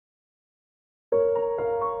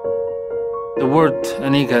The word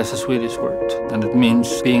Eniga is a Swedish word, and it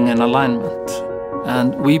means being in alignment.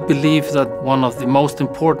 And we believe that one of the most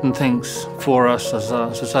important things for us as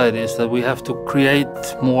a society is that we have to create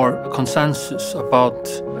more consensus about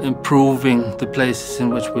improving the places in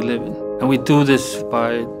which we live in. And we do this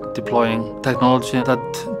by deploying technology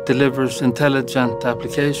that delivers intelligent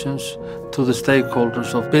applications to the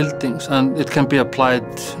stakeholders of buildings. And it can be applied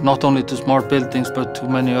not only to smart buildings, but to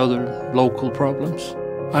many other local problems.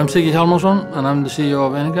 I'm Siggi Hjalmarsson, and I'm the CEO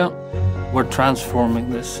of Eniga. We're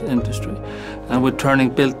transforming this industry, and we're turning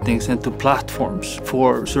buildings into platforms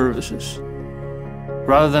for services.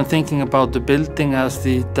 Rather than thinking about the building as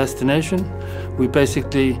the destination, we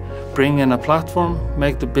basically bring in a platform,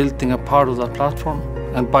 make the building a part of that platform,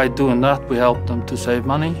 and by doing that, we help them to save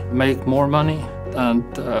money, make more money, and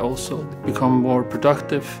also become more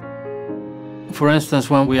productive. For instance,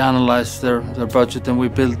 when we analyze their budget and we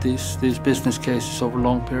build these business cases over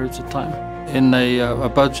long periods of time, in a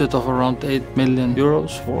budget of around 8 million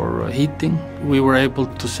euros for heating, we were able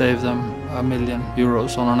to save them 1 million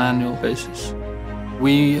euros on an annual basis.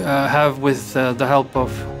 We have, with the help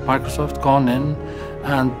of Microsoft, gone in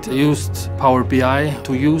and used Power BI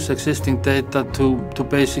to use existing data to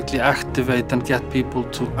basically activate and get people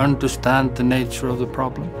to understand the nature of the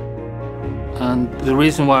problem. And the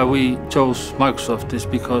reason why we chose Microsoft is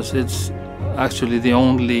because it's actually the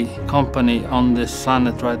only company on this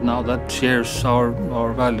planet right now that shares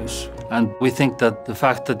our values. And we think that the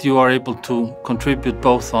fact that you are able to contribute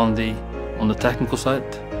both on the technical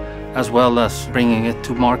side, as well as bringing it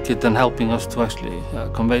to market and helping us to actually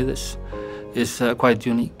convey this, is quite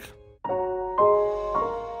unique.